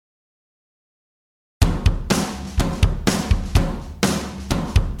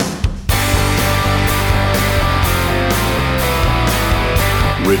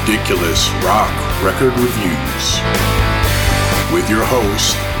Ridiculous Rock Record Reviews with your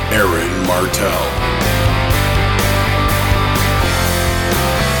host, Aaron Martell.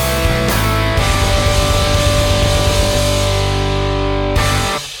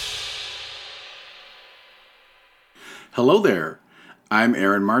 Hello there, I'm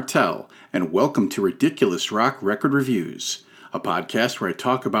Aaron Martell, and welcome to Ridiculous Rock Record Reviews, a podcast where I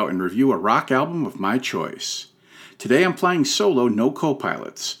talk about and review a rock album of my choice. Today I'm flying solo, no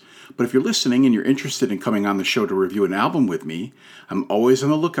co-pilots, but if you're listening and you're interested in coming on the show to review an album with me, I'm always on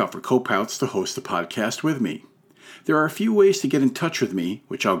the lookout for co-pilots to host the podcast with me. There are a few ways to get in touch with me,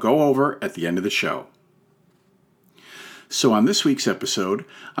 which I'll go over at the end of the show. So on this week's episode,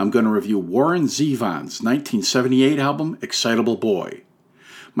 I'm going to review Warren Zevon's 1978 album, Excitable Boy.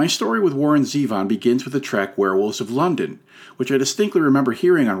 My story with Warren Zevon begins with the track Werewolves of London, which I distinctly remember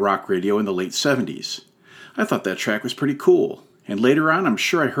hearing on rock radio in the late 70s. I thought that track was pretty cool, and later on I'm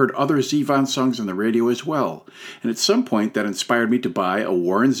sure I heard other Zevon songs on the radio as well, and at some point that inspired me to buy a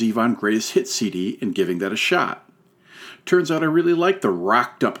Warren Zevon Greatest Hits CD and giving that a shot. Turns out I really liked the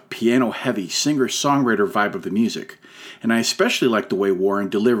rocked-up, piano-heavy singer-songwriter vibe of the music, and I especially liked the way Warren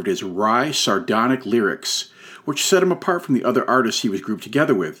delivered his wry, sardonic lyrics, which set him apart from the other artists he was grouped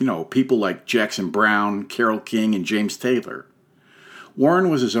together with, people like Jackson Browne, Carole King, and James Taylor. Warren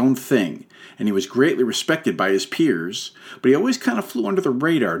was his own thing, and he was greatly respected by his peers, but he always kind of flew under the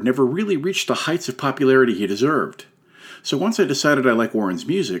radar, never really reached the heights of popularity he deserved. So once I decided I liked Warren's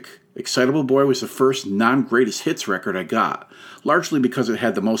music, Excitable Boy was the first non-greatest hits record I got, largely because it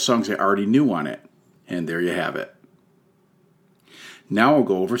had the most songs I already knew on it. And there you have it. Now I'll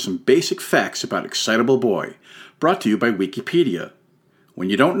go over some basic facts about Excitable Boy, brought to you by Wikipedia. When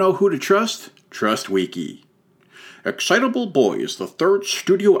you don't know who to trust, trust Wiki. Excitable Boy is the third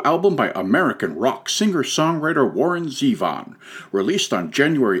studio album by American rock singer-songwriter Warren Zevon, released on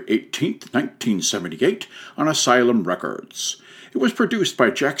January 18, 1978 on Asylum Records. It was produced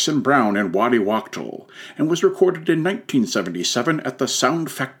by Jackson Browne and Waddy Wachtel, and was recorded in 1977 at the Sound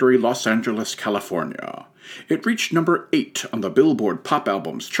Factory, Los Angeles, California. It reached number 8 on the Billboard Pop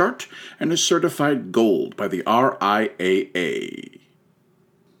Albums chart, and is certified gold by the RIAA.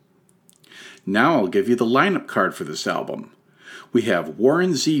 Now I'll give you the lineup card for this album. We have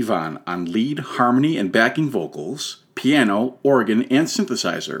Warren Zevon on lead, harmony, and backing vocals, piano, organ, and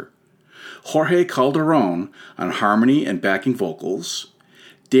synthesizer. Jorge Calderon on harmony and backing vocals.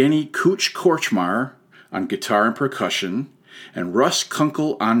 Danny Cooch Korchmar on guitar and percussion. And Russ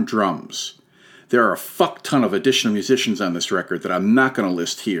Kunkel on drums. There are a fuck ton of additional musicians on this record that I'm not going to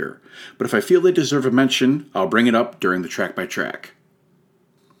list here, but if I feel they deserve a mention, I'll bring it up during the track-by-track.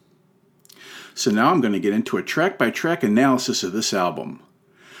 So now I'm going to get into a track-by-track analysis of this album.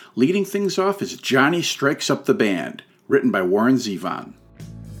 Leading things off is Johnny Strikes Up the Band, written by Warren Zevon.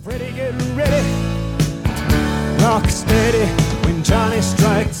 Freddie getting ready, rock steady when Johnny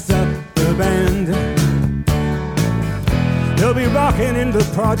strikes up the band. He'll be rocking in the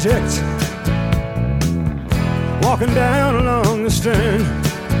project, walking down along the Strand.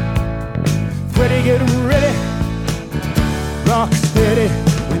 Freddie getting ready, rock steady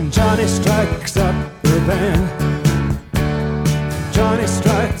when Johnny strikes up the band. Johnny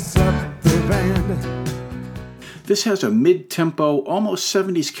strikes up the band. This has a mid-tempo, almost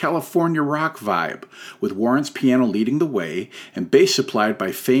 70s California rock vibe, with Warren's piano leading the way and bass supplied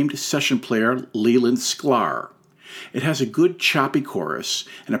by famed session player Leland Sklar. It has a good choppy chorus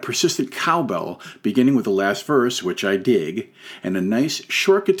and a persistent cowbell beginning with the last verse, which I dig, and a nice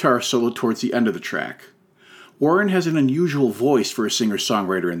short guitar solo towards the end of the track. Warren has an unusual voice for a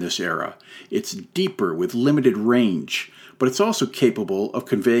singer-songwriter in this era. It's deeper with limited range, but it's also capable of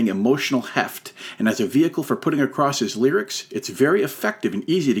conveying emotional heft, and as a vehicle for putting across his lyrics, it's very effective and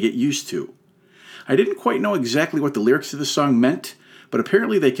easy to get used to. I didn't quite know exactly what the lyrics of the song meant, but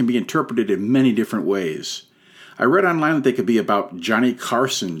apparently they can be interpreted in many different ways. I read online that they could be about Johnny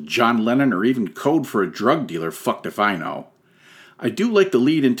Carson, John Lennon, or even code for a drug dealer, fucked if I know. I do like the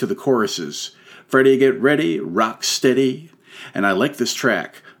lead into the choruses. Freddie get ready, rock steady, and I like this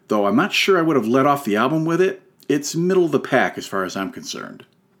track, though I'm not sure I would have let off the album with it. It's middle of the pack as far as I'm concerned.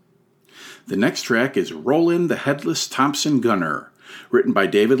 The next track is Rollin' the Headless Thompson Gunner, written by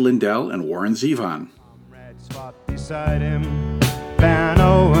David Lindell and Warren Zevon. Comrades fought beside him, Van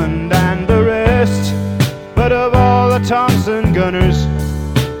Owen and the rest, but of all the Thompson gunners,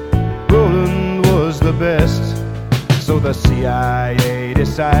 Roland was the best. So the CIA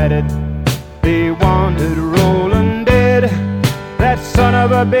decided they wanted Roland dead. That son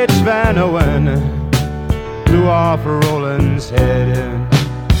of a bitch Van Owen blew off Roland's head.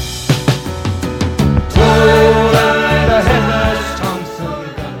 Roland the Headless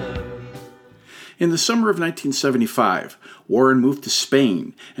Thompson Gunner. In the summer of 1975, Warren moved to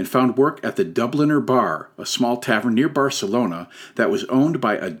Spain and found work at the Dubliner Bar, a small tavern near Barcelona that was owned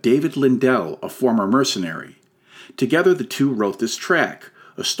by a David Lindell, a former mercenary. Together the two wrote this track,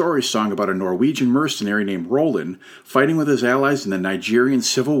 a story song about a Norwegian mercenary named Roland fighting with his allies in the Nigerian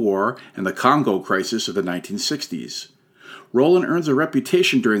Civil War and the Congo crisis of the 1960s. Roland earns a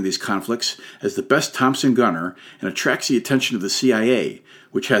reputation during these conflicts as the best Thompson gunner and attracts the attention of the CIA,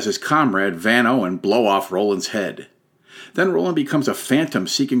 which has his comrade Van Owen blow off Roland's head. Then Roland becomes a phantom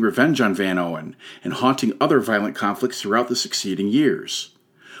seeking revenge on Van Owen and haunting other violent conflicts throughout the succeeding years.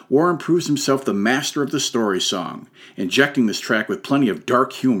 Warren proves himself the master of the story song, injecting this track with plenty of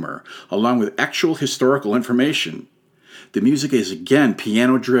dark humor, along with actual historical information. The music is again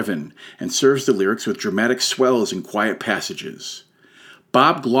piano-driven and serves the lyrics with dramatic swells and quiet passages.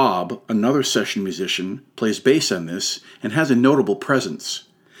 Bob Glaub, another session musician, plays bass on this and has a notable presence.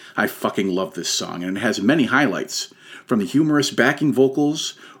 I fucking love this song, and it has many highlights, from the humorous backing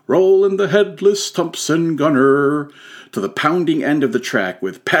vocals, "Rollin' the Headless Thompson Gunner," to the pounding end of the track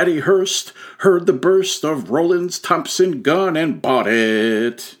with "Patty Hearst heard the burst of Roland's Thompson gun and bought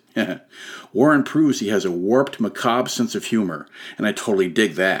it." Warren proves he has a warped, macabre sense of humor, and I totally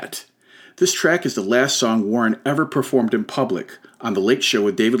dig that. This track is the last song Warren ever performed in public, on The Late Show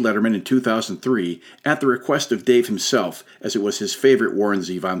with David Letterman in 2003, at the request of Dave himself, as it was his favorite Warren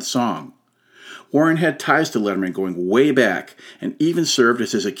Zevon song. Warren had ties to Letterman going way back, and even served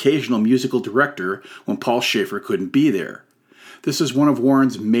as his occasional musical director when Paul Schaefer couldn't be there. This is one of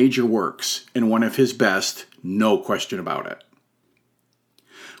Warren's major works, and one of his best, no question about it.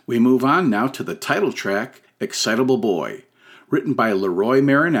 We move on now to the title track, Excitable Boy, written by Leroy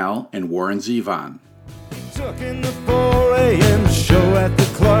Marinell and Warren Zevon. Took in the 4 a.m. show at the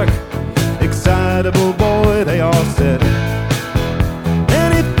Clark. Excitable boy, they all said.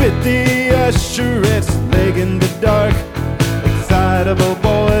 And he bit the usherette's leg in the dark. Excitable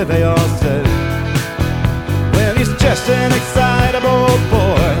boy, they all said. Well, he's just an excitable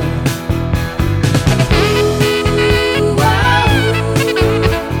boy.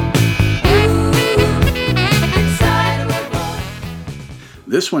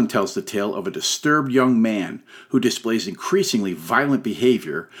 This one tells the tale of a disturbed young man who displays increasingly violent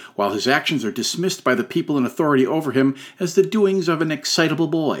behavior, while his actions are dismissed by the people in authority over him as the doings of an excitable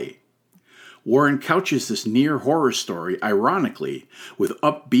boy. Warren couches this near-horror story, ironically, with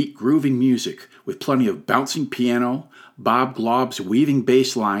upbeat, grooving music, with plenty of bouncing piano, Bob Glaub's weaving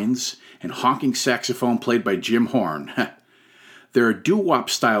bass lines, and honking saxophone played by Jim Horn. There are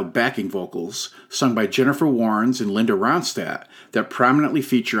doo-wop-styled backing vocals, sung by Jennifer Warnes and Linda Ronstadt, that prominently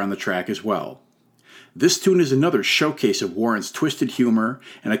feature on the track as well. This tune is another showcase of Warren's twisted humor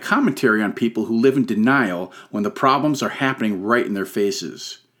and a commentary on people who live in denial when the problems are happening right in their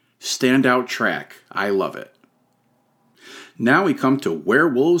faces. Standout track. I love it. Now we come to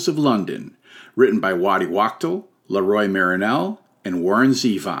Werewolves of London, written by Waddy Wachtel, Leroy Marinell, and Warren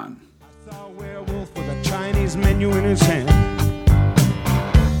Zevon. I saw a werewolf with a Chinese menu in his hand,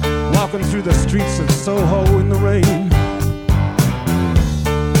 walking through the streets of Soho in the rain.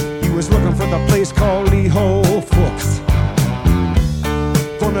 He was looking for the place called Lee Ho Fooks.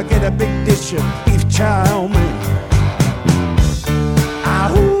 Gonna get a big dish of beef chow mein.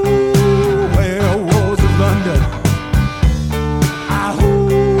 Ahoo, werewolves of London.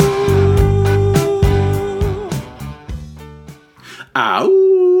 Ahoo.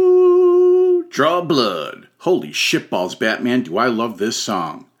 Ow! Draw blood. Holy shitballs, Batman, do I love this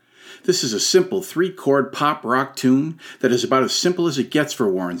song. This is a simple 3-chord pop rock tune that is about as simple as it gets for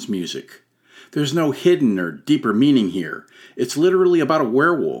Warren's music. There's no hidden or deeper meaning here. It's literally about a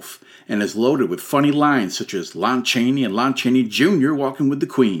werewolf, and is loaded with funny lines such as Lon Chaney and Lon Chaney Jr. walking with the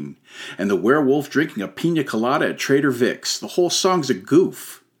Queen, and the werewolf drinking a pina colada at Trader Vic's. The whole song's a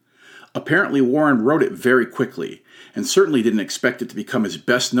goof. Apparently Warren wrote it very quickly, and certainly didn't expect it to become his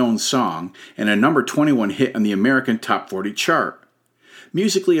best-known song and a number 21 hit on the American Top 40 chart.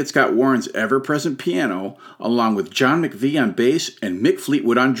 Musically, it's got Warren's ever-present piano, along with John McVie on bass and Mick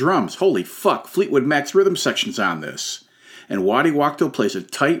Fleetwood on drums. Holy fuck, Fleetwood Mac's rhythm section's on this. And Waddy Wachtel plays a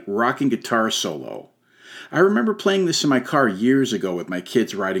tight, rocking guitar solo. I remember playing this in my car years ago with my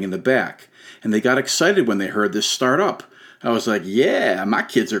kids riding in the back, and they got excited when they heard this start up. I was like, yeah, my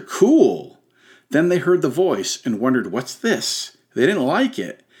kids are cool. Then they heard the voice and wondered, what's this? They didn't like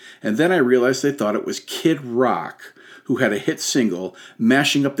it. And then I realized they thought it was Kid Rock, who had a hit single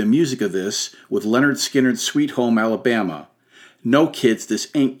mashing up the music of this with Leonard Skinner's Sweet Home Alabama. No, kids, this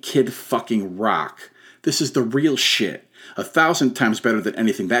ain't Kid fucking Rock. This is the real shit. 1,000 times better than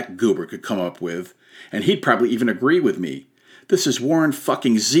anything that goober could come up with. And he'd probably even agree with me. This is Warren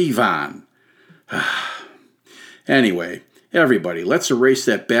fucking Zevon. Anyway, everybody, let's erase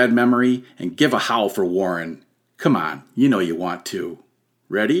that bad memory and give a howl for Warren. Come on, you know you want to.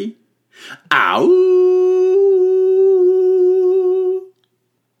 Ready? Ow!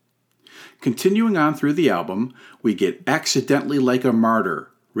 Continuing on through the album, we get Accidentally Like a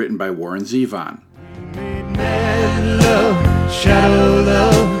Martyr, written by Warren Zevon. Mad love, shadow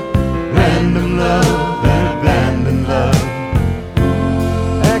love, random love, abandoned love.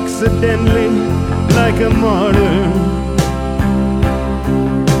 Accidentally like a martyr.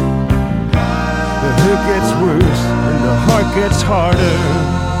 The hurt gets worse and the heart gets harder.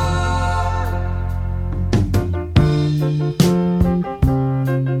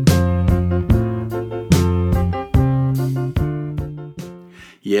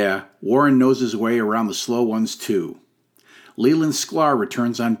 Yeah, Warren knows his way around the slow ones too. Leland Sklar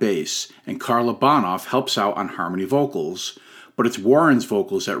returns on bass, and Carla Bonoff helps out on harmony vocals, but it's Warren's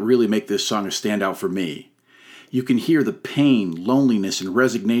vocals that really make this song a standout for me. You can hear the pain, loneliness, and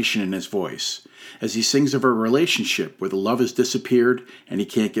resignation in his voice, as he sings of a relationship where the love has disappeared and he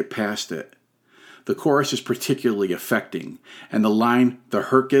can't get past it. The chorus is particularly affecting, and the line, "the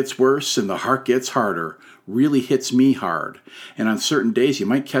hurt gets worse and the heart gets harder," really hits me hard, and on certain days you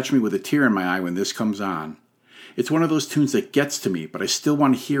might catch me with a tear in my eye when this comes on. It's one of those tunes that gets to me, but I still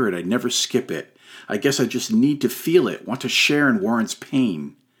want to hear it. I never skip it. I guess I just need to feel it, want to share in Warren's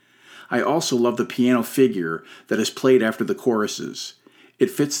pain. I also love the piano figure that is played after the choruses. It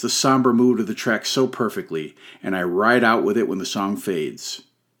fits the somber mood of the track so perfectly, and I ride out with it when the song fades.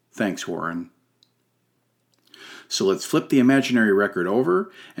 Thanks, Warren. So let's flip the imaginary record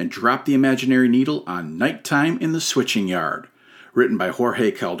over and drop the imaginary needle on Nighttime in the Switching Yard, written by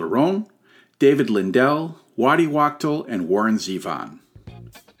Jorge Calderon, David Lindell, Waddy Wachtel, and Warren Zevon.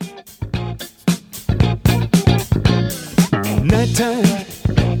 Nighttime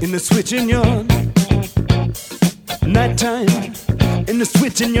in the switching yard. Nighttime in the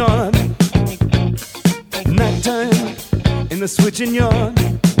switching yard. Nighttime in the switching yard.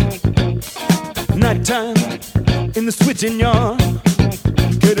 Nighttime in the switching yard.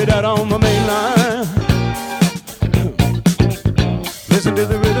 Get it out on my main line. Listen to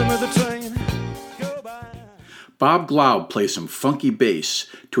the rhythm of the train go by. Bob Glaub plays some funky bass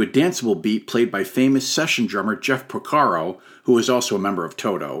to a danceable beat played by famous session drummer Jeff Porcaro, who is also a member of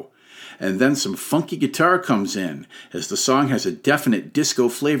Toto. And then some funky guitar comes in, as the song has a definite disco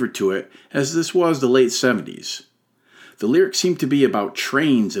flavor to it, as this was the late 70s. The lyrics seem to be about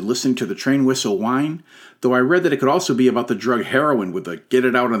trains and listening to the train whistle whine, though I read that it could also be about the drug heroin with the "get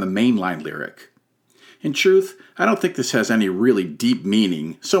it out on the main line" lyric. In truth, I don't think this has any really deep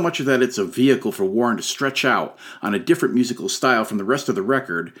meaning, so much that it's a vehicle for Warren to stretch out on a different musical style from the rest of the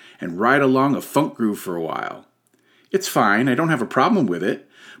record and ride along a funk groove for a while. It's fine, I don't have a problem with it,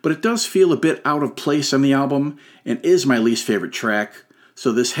 but it does feel a bit out of place on the album and is my least favorite track,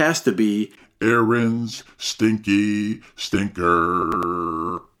 so this has to be Aaron's Stinky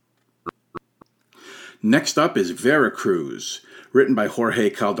Stinker. Next up is Veracruz, written by Jorge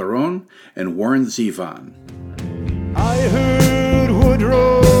Calderon and Warren Zevon. I heard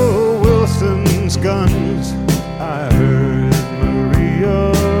Woodrow Wilson's guns. I heard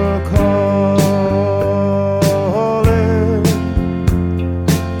Maria calling.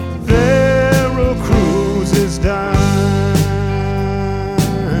 Veracruz is dying.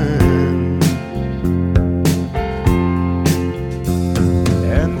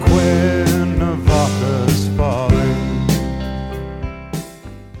 And Cuernavaca's falling.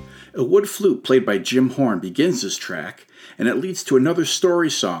 A wood flute played by Jim Horn begins this track, and it leads to another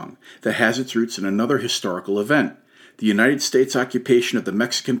story song that has its roots in another historical event, the United States occupation of the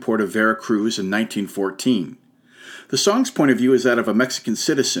Mexican port of Veracruz in 1914. The song's point of view is that of a Mexican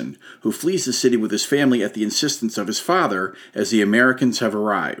citizen who flees the city with his family at the insistence of his father as the Americans have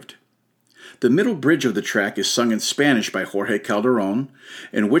arrived. The middle bridge of the track is sung in Spanish by Jorge Calderon,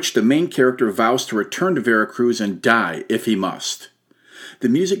 in which the main character vows to return to Veracruz and die if he must. The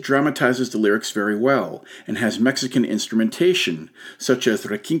music dramatizes the lyrics very well and has Mexican instrumentation, such as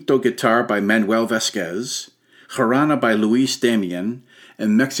requinto guitar by Manuel Vasquez, jarana by Luis Damian,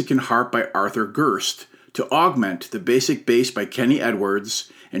 and Mexican harp by Arthur Gerst, to augment the basic bass by Kenny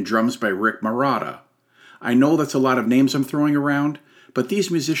Edwards and drums by Rick Marotta. I know that's a lot of names I'm throwing around, but these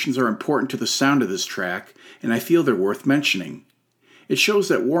musicians are important to the sound of this track, and I feel they're worth mentioning. It shows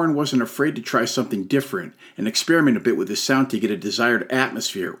that Warren wasn't afraid to try something different and experiment a bit with his sound to get a desired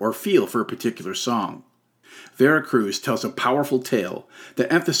atmosphere or feel for a particular song. Veracruz tells a powerful tale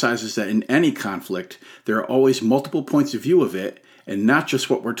that emphasizes that in any conflict, there are always multiple points of view of it, and not just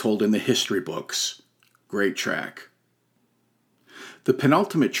what we're told in the history books. Great track. The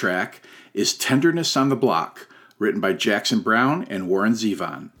penultimate track is Tenderness on the Block, written by Jackson Browne and Warren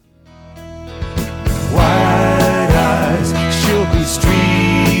Zevon. Wide eyes, she'll be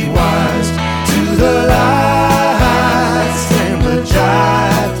streetwise to the lights and the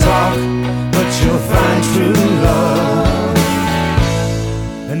jive talk, but you'll find true love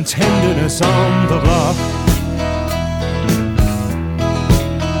and tenderness on the block.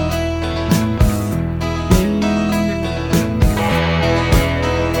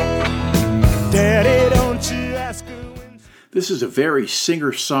 Daddy, don't you ask her when... This is a very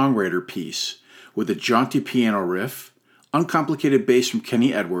singer-songwriter piece with a jaunty piano riff, uncomplicated bass from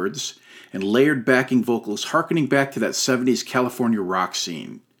Kenny Edwards, and layered backing vocals harkening back to that 70s California rock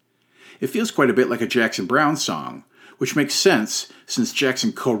scene. It feels quite a bit like a Jackson Browne song, which makes sense since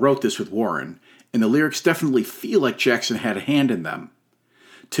Jackson co-wrote this with Warren, and the lyrics definitely feel like Jackson had a hand in them.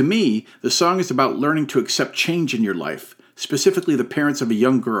 To me, the song is about learning to accept change in your life, specifically the parents of a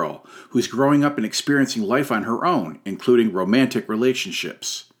young girl who's growing up and experiencing life on her own, including romantic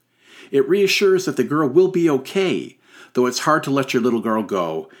relationships. It reassures that the girl will be okay, though it's hard to let your little girl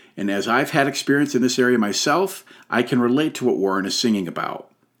go, and as I've had experience in this area myself, I can relate to what Warren is singing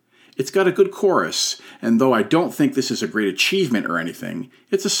about. It's got a good chorus, and though I don't think this is a great achievement or anything,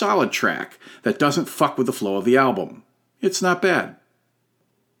 it's a solid track that doesn't fuck with the flow of the album. It's not bad.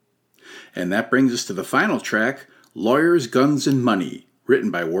 And that brings us to the final track, Lawyers, Guns, and Money,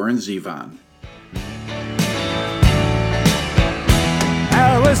 written by Warren Zevon.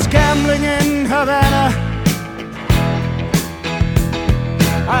 I was gambling in Havana.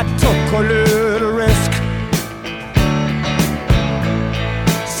 I took a little risk.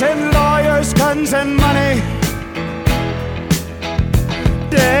 Said lawyers, guns, and money.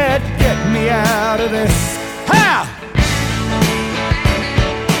 Dad, get me out of this. Ha!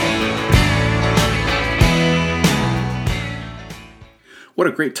 What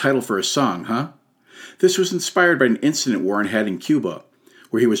a great title for a song, huh? This was inspired by an incident Warren had in Cuba,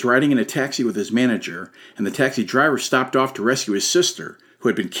 where he was riding in a taxi with his manager, and the taxi driver stopped off to rescue his sister, who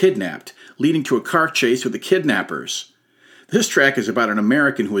had been kidnapped, leading to a car chase with the kidnappers. This track is about an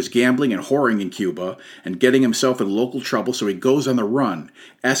American who is gambling and whoring in Cuba and getting himself in local trouble, so he goes on the run,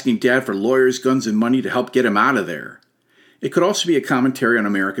 asking Dad for lawyers, guns, and money to help get him out of there. It could also be a commentary on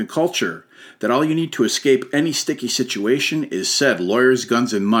American culture, that all you need to escape any sticky situation is said lawyers,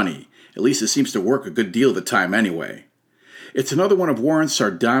 guns, and money. At least it seems to work a good deal of the time anyway. It's another one of Warren's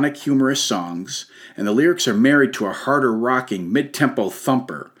sardonic, humorous songs, and the lyrics are married to a harder rocking, mid-tempo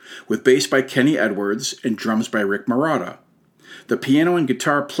thumper, with bass by Kenny Edwards and drums by Rick Marotta. The piano and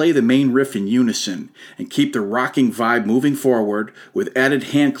guitar play the main riff in unison and keep the rocking vibe moving forward with added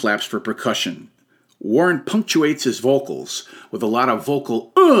hand claps for percussion. Warren punctuates his vocals with a lot of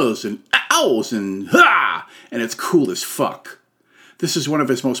vocal uhs and ows and ha, and it's cool as fuck. This is one of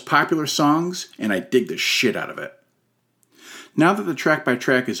his most popular songs, and I dig the shit out of it. Now that the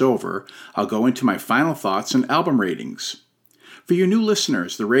track-by-track is over, I'll go into my final thoughts and album ratings. For you new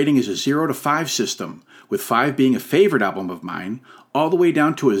listeners, the rating is a 0 to 5 system, with 5 being a favorite album of mine, all the way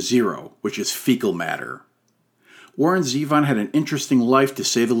down to a 0, which is fecal matter. Warren Zevon had an interesting life, to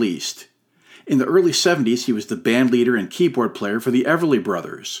say the least. In the early 70s, he was the band leader and keyboard player for the Everly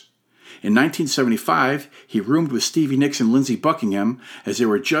Brothers. In 1975, he roomed with Stevie Nicks and Lindsey Buckingham as they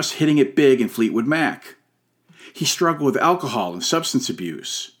were just hitting it big in Fleetwood Mac. He struggled with alcohol and substance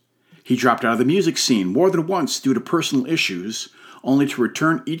abuse. He dropped out of the music scene more than once due to personal issues, only to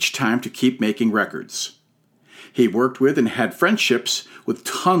return each time to keep making records. He worked with and had friendships with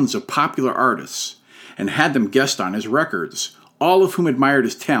tons of popular artists, and had them guest on his records, all of whom admired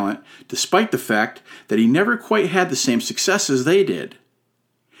his talent, despite the fact that he never quite had the same success as they did.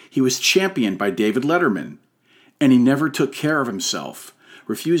 He was championed by David Letterman, and he never took care of himself,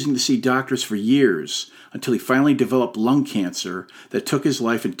 refusing to see doctors for years until he finally developed lung cancer that took his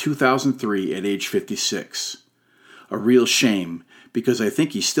life in 2003 at age 56. A real shame, because I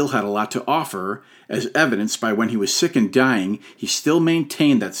think he still had a lot to offer, as evidenced by when he was sick and dying, he still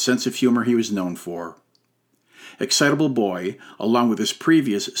maintained that sense of humor he was known for. Excitable Boy, along with his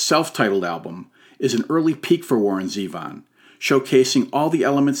previous self-titled album, is an early peak for Warren Zevon, showcasing all the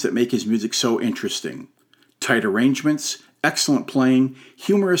elements that make his music so interesting. Tight arrangements, excellent playing,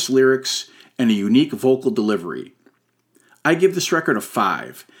 humorous lyrics, and a unique vocal delivery. I give this record a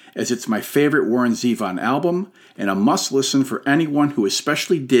 5, as it's my favorite Warren Zevon album, and a must-listen for anyone who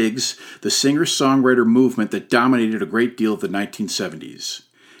especially digs the singer-songwriter movement that dominated a great deal of the 1970s.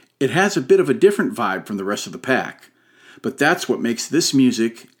 It has a bit of a different vibe from the rest of the pack, but that's what makes this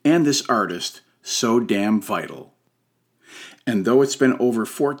music and this artist so damn vital. And though it's been over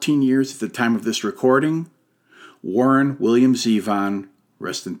 14 years at the time of this recording, Warren William Zevon,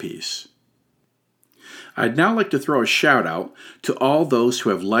 rest in peace. I'd now like to throw a shout out to all those who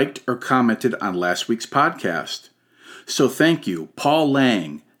have liked or commented on last week's podcast. So thank you, Paul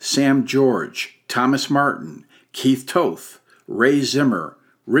Lang, Sam George, Thomas Martin, Keith Toth, Ray Zimmer,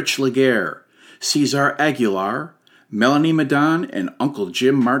 Rich Laguerre, Cesar Aguilar, Melanie Madan, and Uncle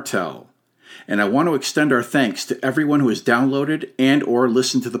Jim Martell. And I want to extend our thanks to everyone who has downloaded and or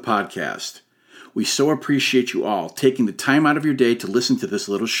listened to the podcast. We so appreciate you all taking the time out of your day to listen to this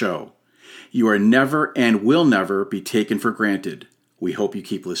little show. You are never and will never be taken for granted. We hope you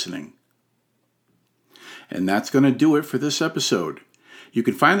keep listening. And that's going to do it for this episode. You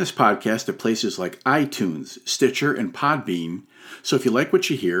can find this podcast at places like iTunes, Stitcher, and Podbean. So if you like what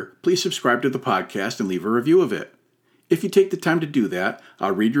you hear, please subscribe to the podcast and leave a review of it. If you take the time to do that,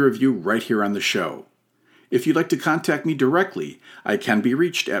 I'll read your review right here on the show. If you'd like to contact me directly, I can be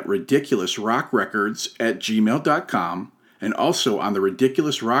reached at ridiculousrockrecords@gmail.com and also on the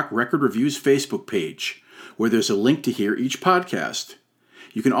Ridiculous Rock Record Reviews Facebook page, where there's a link to hear each podcast.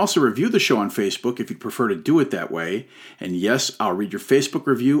 You can also review the show on Facebook if you'd prefer to do it that way, and yes, I'll read your Facebook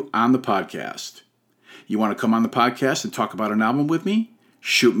review on the podcast. You want to come on the podcast and talk about an album with me?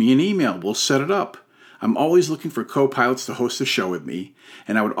 Shoot me an email. We'll set it up. I'm always looking for co-pilots to host the show with me,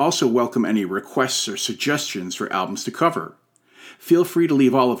 and I would also welcome any requests or suggestions for albums to cover. Feel free to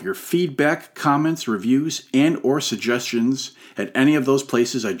leave all of your feedback, comments, reviews, and or suggestions at any of those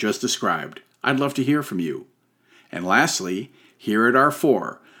places I just described. I'd love to hear from you. And lastly, here at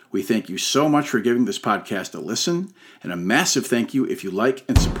R4, we thank you so much for giving this podcast a listen, and a massive thank you if you like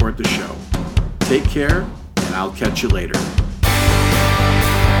and support the show. Take care, and I'll catch you later.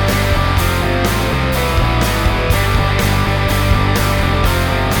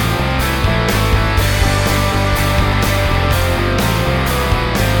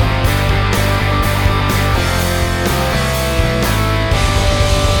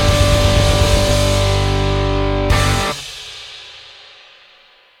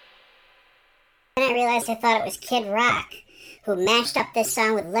 I thought it was Kid Rock who mashed up this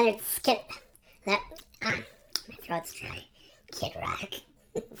song with Leonard Skip. My throat's dry. Kid Rock.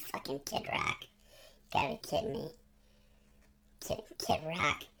 Fucking Kid Rock. Gotta be kidding me. Kid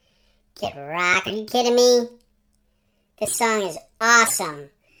Rock. Kid Rock. Are you kidding me? This song is awesome.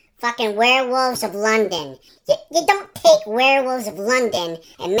 Fucking Werewolves of London. You don't take Werewolves of London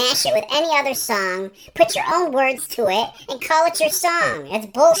and mash it with any other song, put your own words to it, and call it your song. That's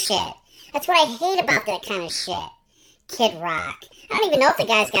bullshit. That's what I hate about that kind of shit. Kid Rock. I don't even know if the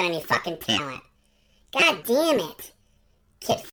guy's got any fucking talent. God damn it. Kid